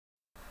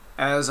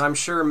As I'm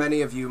sure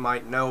many of you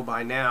might know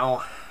by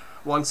now,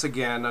 once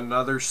again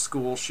another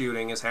school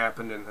shooting has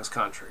happened in this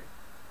country.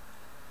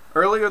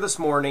 Earlier this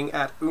morning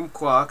at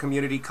Umpqua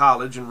Community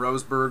College in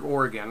Roseburg,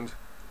 Oregon,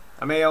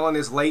 a male in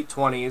his late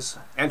 20s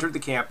entered the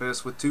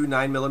campus with two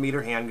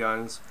 9mm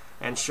handguns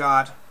and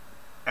shot,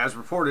 as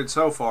reported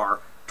so far,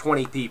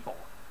 20 people.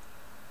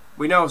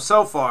 We know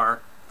so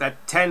far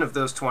that 10 of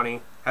those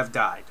 20 have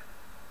died.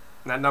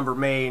 And that number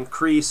may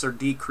increase or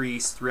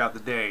decrease throughout the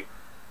day.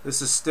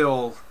 This is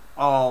still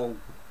all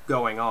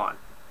going on.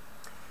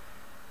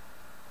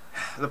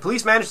 The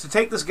police managed to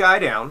take this guy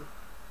down.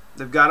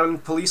 They've got him in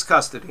police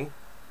custody.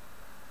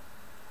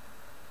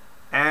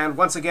 And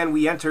once again,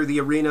 we enter the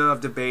arena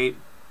of debate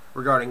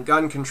regarding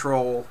gun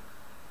control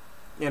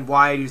and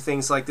why do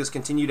things like this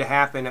continue to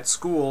happen at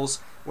schools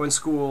when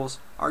schools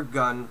are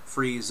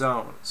gun-free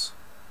zones.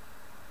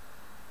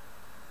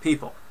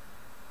 People,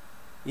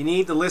 you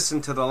need to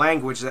listen to the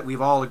language that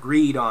we've all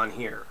agreed on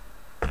here.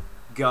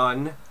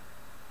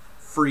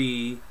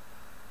 Gun-free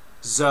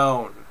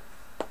zone.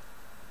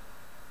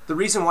 The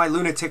reason why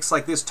lunatics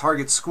like this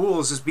target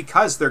schools is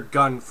because they're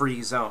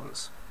gun-free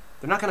zones.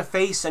 They're not going to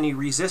face any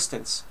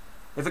resistance.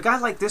 If a guy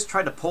like this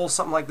tried to pull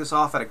something like this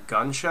off at a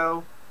gun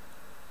show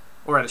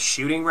or at a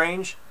shooting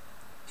range,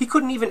 he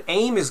couldn't even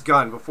aim his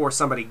gun before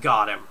somebody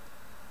got him.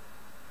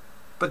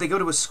 But they go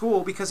to a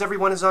school because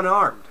everyone is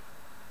unarmed.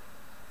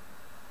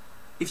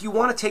 If you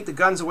want to take the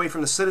guns away from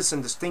the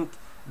citizens to think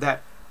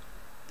that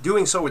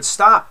doing so would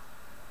stop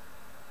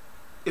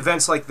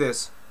events like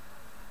this,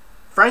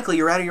 frankly,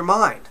 you're out of your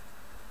mind.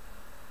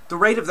 The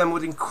rate of them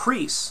would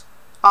increase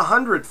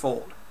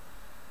 100-fold.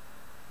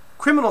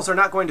 Criminals are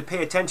not going to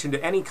pay attention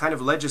to any kind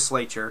of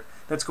legislature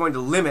that's going to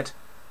limit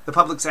the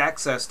public's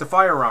access to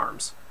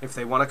firearms. If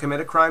they want to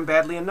commit a crime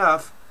badly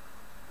enough,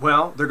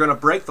 well, they're going to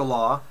break the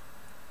law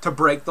to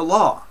break the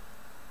law.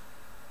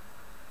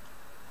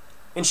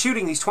 In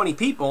shooting these 20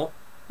 people,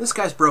 this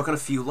guy's broken a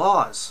few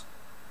laws.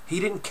 He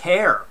didn't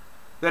care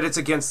that it's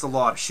against the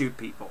law to shoot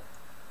people.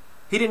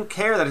 He didn't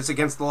care that it's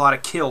against the law to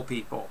kill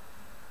people.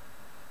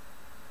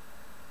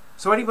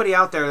 So anybody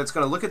out there that's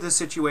going to look at this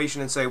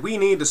situation and say, we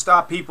need to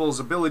stop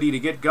people's ability to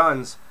get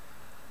guns,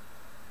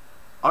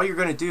 all you're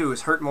going to do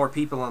is hurt more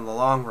people in the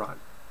long run.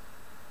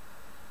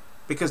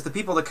 Because the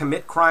people that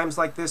commit crimes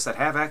like this, that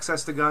have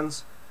access to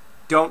guns,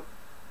 don't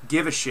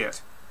give a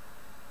shit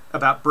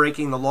about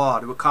breaking the law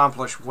to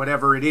accomplish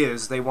whatever it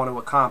is they want to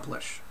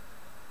accomplish.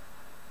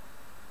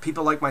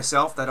 People like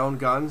myself that own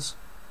guns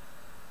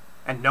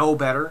and know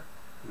better,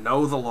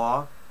 know the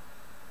law,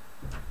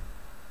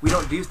 we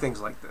don't do things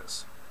like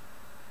this.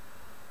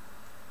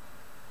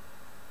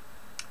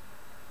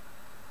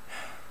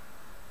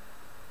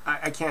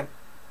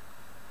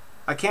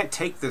 I can't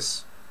take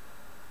this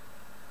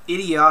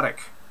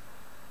idiotic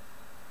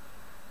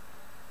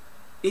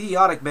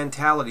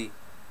mentality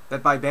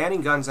that by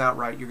banning guns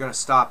outright you're going to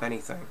stop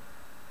anything.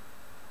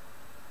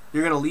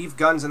 You're going to leave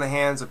guns in the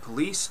hands of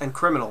police and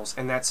criminals,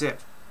 and that's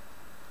it.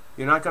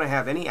 You're not going to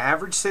have any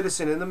average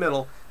citizen in the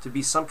middle to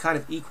be some kind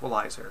of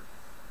equalizer.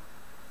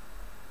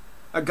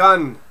 A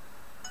gun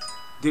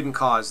didn't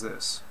cause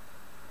this.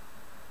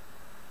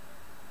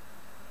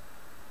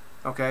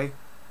 Okay?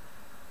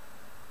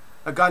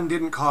 A gun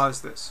didn't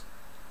cause this.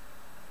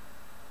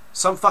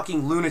 Some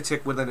fucking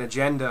lunatic with an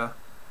agenda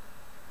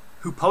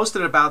who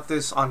posted about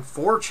this on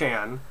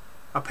 4chan,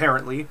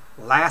 apparently,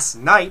 last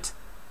night,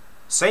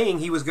 saying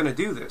he was going to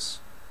do this.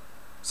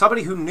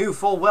 Somebody who knew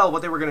full well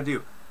what they were going to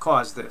do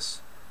caused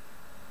this.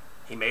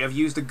 He may have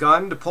used a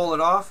gun to pull it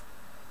off,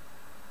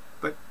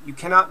 but you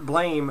cannot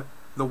blame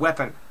the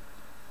weapon.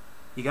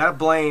 You gotta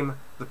blame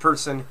the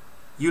person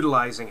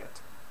utilizing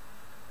it.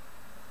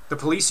 The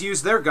police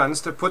used their guns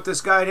to put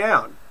this guy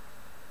down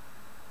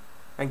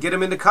and get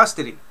him into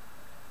custody.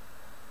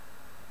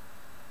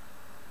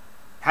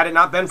 Had it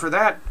not been for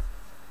that,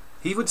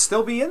 he would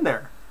still be in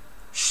there,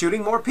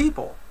 shooting more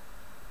people.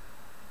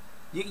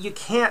 You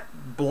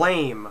can't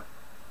blame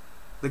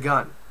the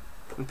gun,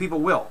 and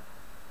people will.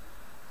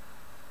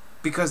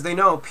 Because they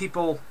know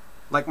people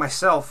like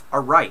myself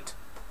are right.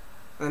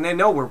 And they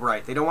know we're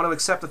right. They don't want to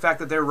accept the fact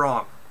that they're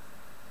wrong.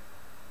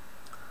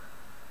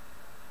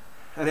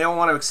 And they don't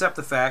want to accept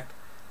the fact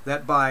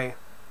that by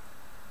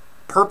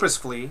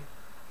purposefully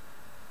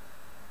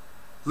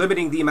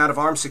limiting the amount of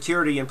armed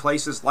security in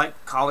places like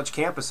college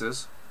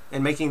campuses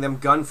and making them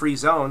gun-free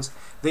zones,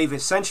 they've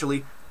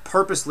essentially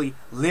purposely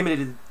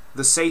limited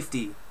the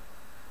safety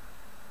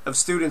of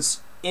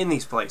students in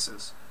these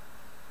places.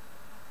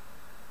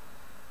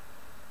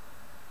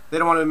 They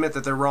don't want to admit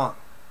that they're wrong,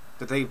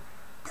 that they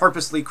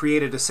purposely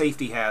created a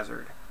safety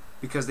hazard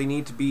because they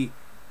need to be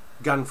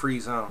gun-free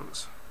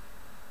zones.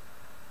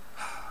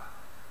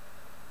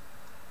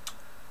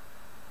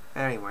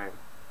 Anyway,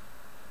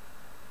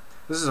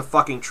 this is a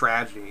fucking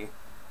tragedy.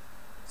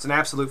 It's an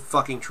absolute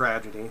fucking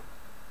tragedy.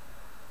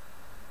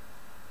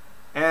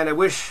 And I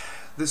wish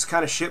this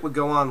kind of shit would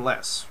go on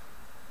less.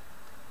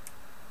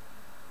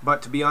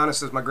 But to be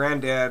honest, as my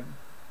granddad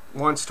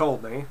once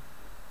told me,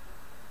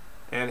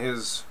 and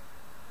his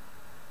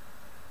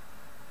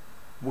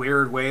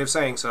weird way of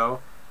saying so,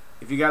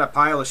 if you got a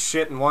pile of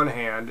shit in one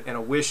hand and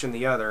a wish in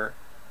the other,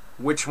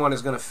 which one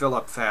is going to fill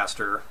up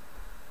faster?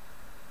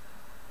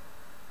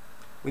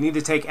 We need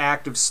to take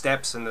active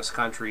steps in this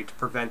country to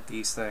prevent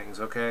these things,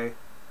 okay?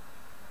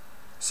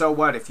 So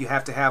what if you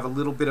have to have a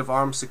little bit of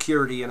armed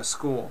security in a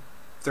school?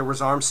 If there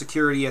was armed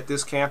security at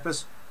this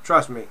campus,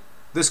 trust me,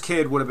 this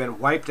kid would have been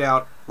wiped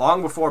out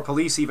long before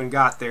police even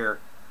got there.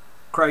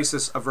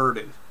 Crisis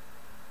averted.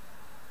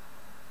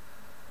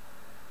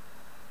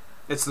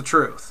 It's the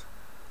truth.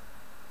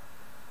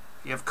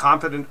 You have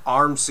competent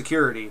armed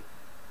security.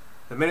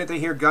 The minute they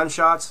hear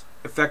gunshots,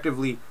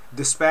 effectively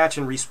dispatch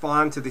and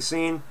respond to the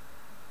scene,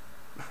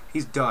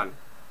 he's done.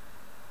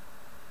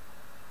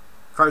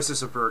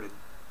 Crisis averted.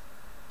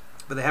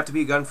 But they have to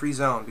be a gun-free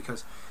zone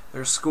because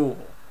they're a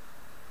school.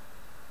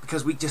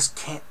 Because we just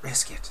can't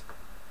risk it.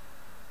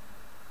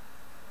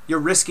 You're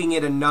risking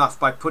it enough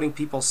by putting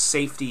people's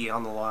safety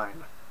on the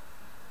line.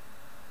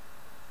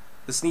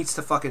 This needs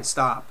to fucking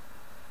stop.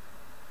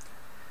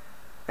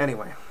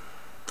 Anyway,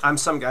 I'm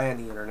some guy on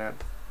the internet.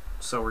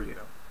 So are you.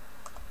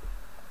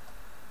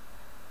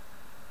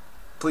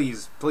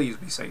 Please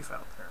be safe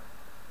out there.